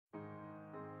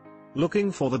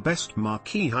Looking for the best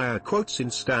marquee hire quotes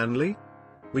in Stanley?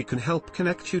 We can help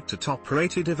connect you to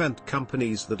top-rated event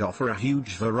companies that offer a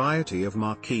huge variety of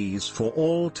marquees for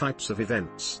all types of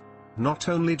events. Not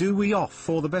only do we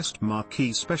offer the best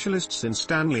marquee specialists in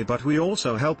Stanley, but we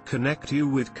also help connect you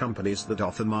with companies that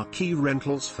offer marquee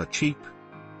rentals for cheap.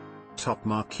 Top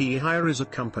Marquee Hire is a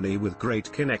company with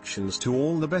great connections to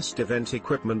all the best event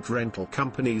equipment rental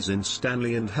companies in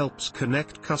Stanley and helps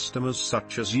connect customers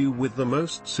such as you with the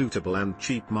most suitable and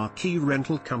cheap marquee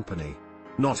rental company.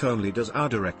 Not only does our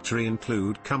directory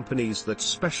include companies that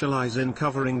specialize in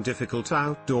covering difficult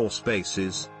outdoor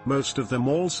spaces, most of them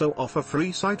also offer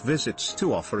free site visits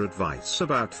to offer advice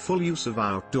about full use of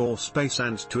outdoor space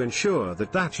and to ensure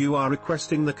that you are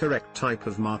requesting the correct type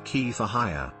of marquee for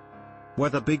hire.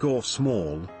 Whether big or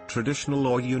small, traditional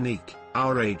or unique,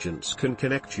 our agents can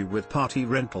connect you with party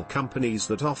rental companies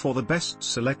that offer the best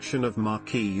selection of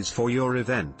marquees for your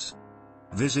event.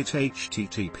 Visit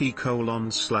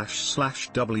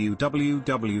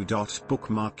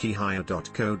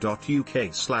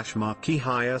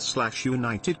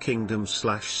http://www.bookmarqueehire.co.uk/marqueehire/United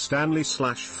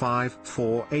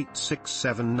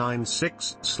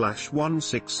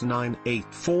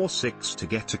Kingdom/Stanley/5486796/1698446 to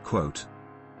get a quote.